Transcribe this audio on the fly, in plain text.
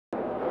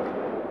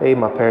Hey,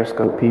 my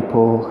Periscope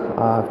people.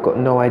 I've got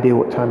no idea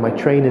what time my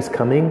train is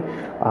coming.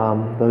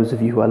 Those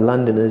of you who are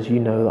Londoners, you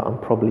know that I'm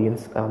probably in,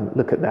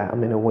 look at that,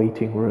 I'm in a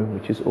waiting room,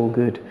 which is all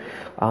good.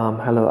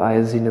 Hello,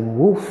 Ayazin and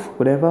Wolf,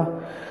 whatever.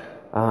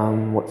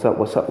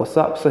 What's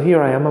up? So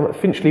here I am. I'm at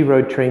Finchley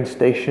Road train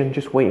station,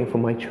 just waiting for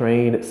my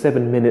train at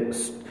 7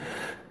 minutes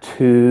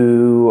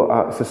to,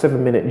 it's a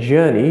 7-minute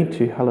journey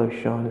to, hello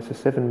Sean, it's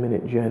a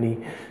 7-minute journey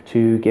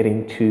to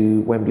getting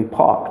to Wembley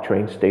Park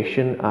train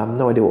station.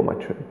 No idea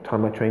what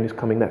time my train is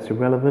coming, that's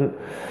irrelevant.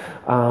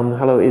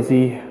 Hello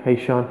Izzy, hey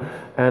Sean.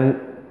 And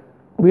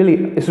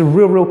really, it's a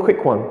real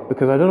quick one,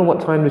 because I don't know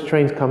what time this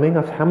train's coming.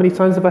 How many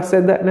times have I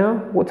said that now?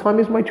 What time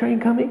is my train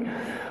coming?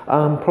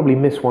 Probably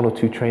missed 1 or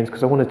 2 trains,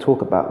 because I want to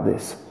talk about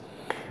this.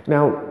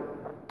 Now,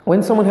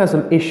 when someone has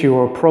an issue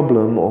or a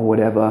problem or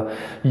whatever,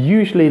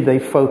 usually they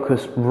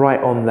focus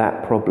right on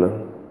that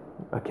problem,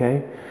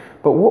 okay?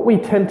 But what we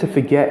tend to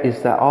forget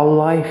is that our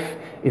life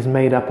is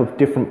made up of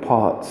different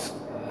parts,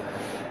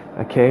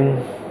 okay?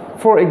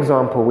 For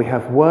example, we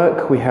have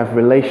work, we have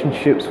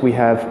relationships, we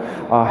have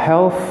our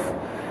health,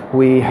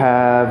 we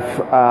have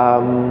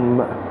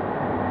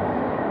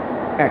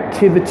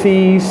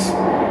activities,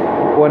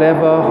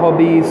 whatever,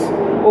 hobbies,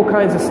 all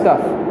kinds of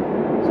stuff.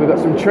 So we've got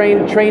some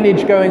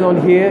trainage going on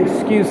here.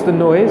 Excuse the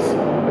noise.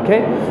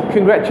 Okay.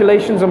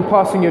 Congratulations on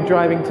passing your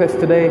driving test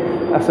today.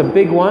 That's a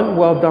big one.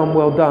 Well done.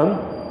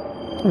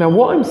 Now,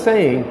 what I'm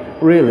saying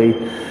really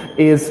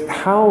is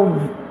how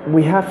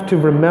we have to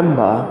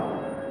remember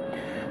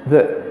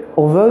that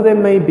although there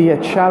may be a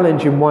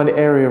challenge in one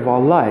area of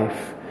our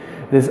life,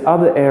 there's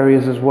other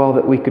areas as well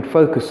that we could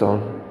focus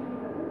on.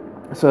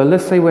 So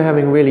let's say we're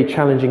having a really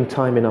challenging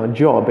time in our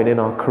job and in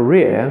our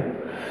career.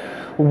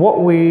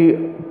 What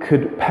we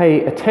could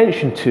pay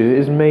attention to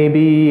is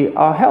maybe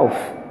our health.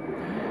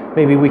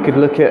 Maybe we could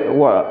look at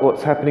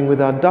what's happening with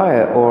our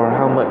diet, or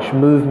how much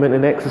movement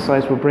and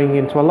exercise we're bringing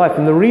into our life.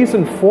 And the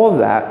reason for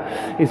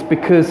that is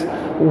because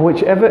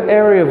whichever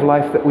area of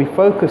life that we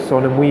focus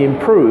on and we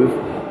improve,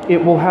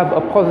 it will have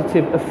a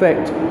positive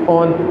effect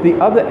on the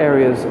other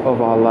areas of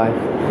our life.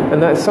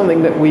 And that's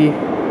something that we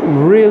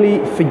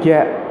really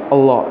forget a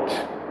lot.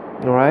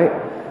 All right?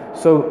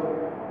 So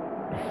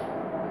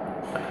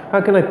how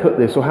can I put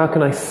this, or how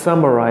can I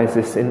summarize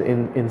this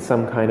in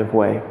some kind of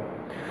way?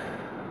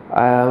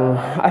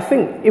 I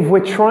think if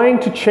we're trying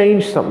to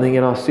change something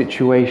in our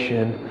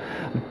situation,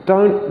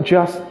 don't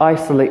just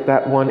isolate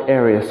that one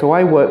area. So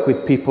I work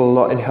with people a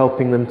lot in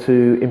helping them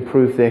to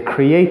improve their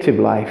creative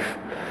life.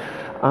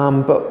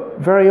 But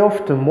very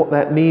often what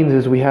that means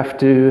is we have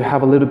to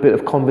have a little bit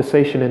of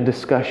conversation and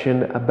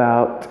discussion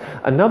about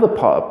another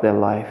part of their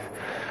life.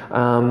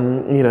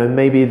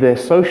 Maybe their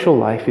social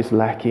life is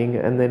lacking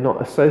and they're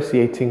not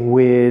associating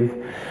with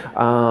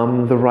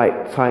the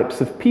right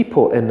types of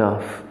people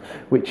enough,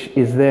 which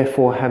is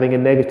therefore having a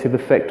negative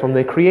effect on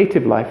their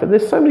creative life. And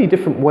there's so many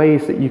different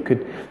ways that you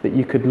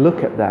could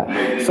look at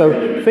that. So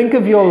think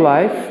of your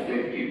life.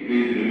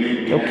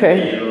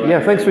 Okay,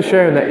 yeah, thanks for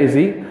sharing that,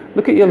 Izzy.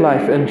 Look at your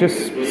life and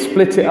just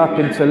split it up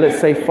into,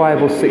 let's say,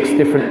 5 or 6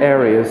 different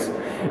areas,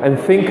 and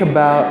think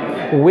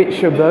about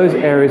which of those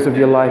areas of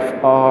your life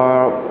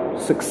are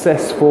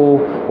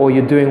successful or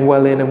you're doing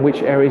well in, and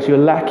which areas you're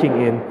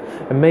lacking in.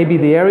 And maybe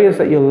the areas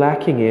that you're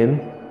lacking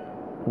in,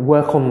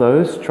 work on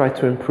those, try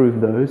to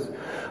improve those,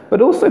 but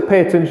also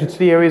pay attention to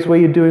the areas where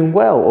you're doing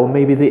well, or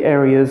maybe the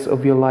areas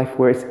of your life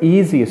where it's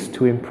easiest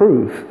to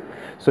improve.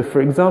 So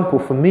for example,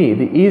 for me,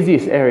 the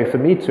easiest area for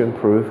me to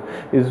improve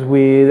is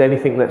with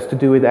anything that's to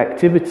do with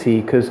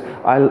activity, because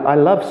I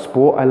love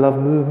sport, I love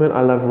movement,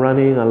 I love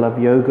running, I love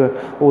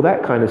yoga, all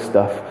that kind of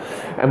stuff.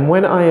 And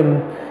when I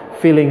am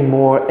feeling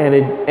more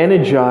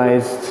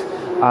energized,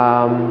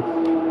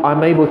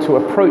 I'm able to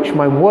approach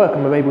my work,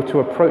 I'm able to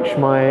approach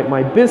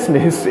my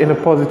business in a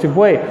positive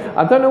way.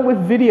 I don't know if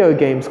video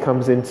games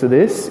comes into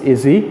this,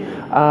 Izzy.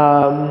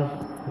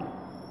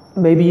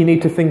 Maybe you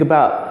need to think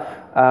about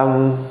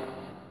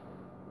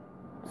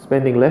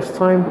spending less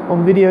time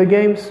on video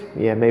games.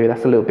 Yeah, maybe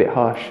that's a little bit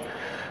harsh.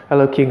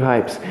 Hello, King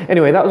Hypes.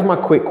 Anyway, that was my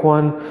quick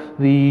one.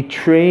 The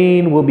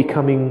train will be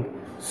coming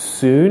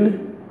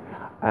soon.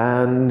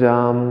 And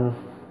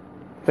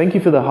thank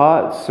you for the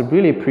hearts. I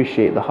really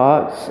appreciate the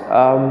hearts.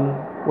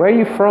 Where are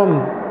you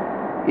from,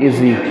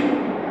 Izzy?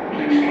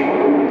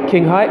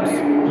 King Hypes?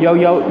 Yo.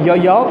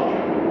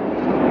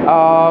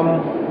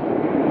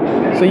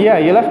 So yeah,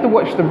 you'll have to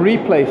watch the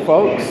replay,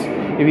 folks,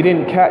 if you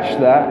didn't catch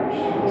that.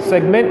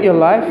 Segment your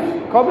life.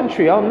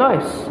 Coventry, oh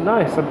nice.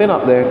 I've been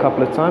up there a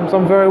couple of times.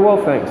 I'm very well,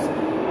 thanks.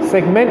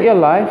 Segment your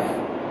life.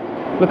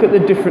 Look at the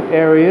different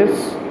areas.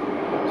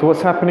 So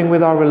what's happening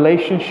with our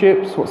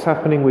relationships, what's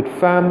happening with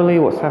family,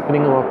 what's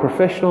happening in our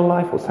professional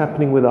life, what's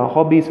happening with our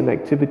hobbies and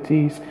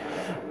activities,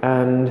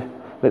 and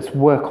let's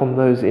work on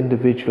those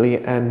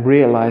individually and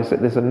realize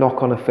that there's a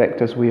knock-on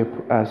effect as we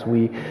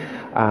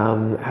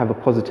have a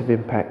positive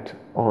impact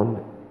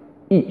on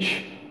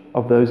each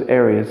of those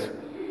areas.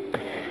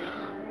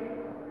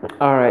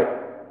 All right,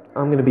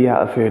 I'm going to be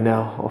out of here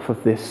now, off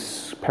of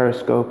this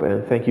Periscope,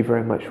 and thank you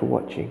very much for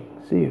watching.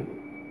 See you.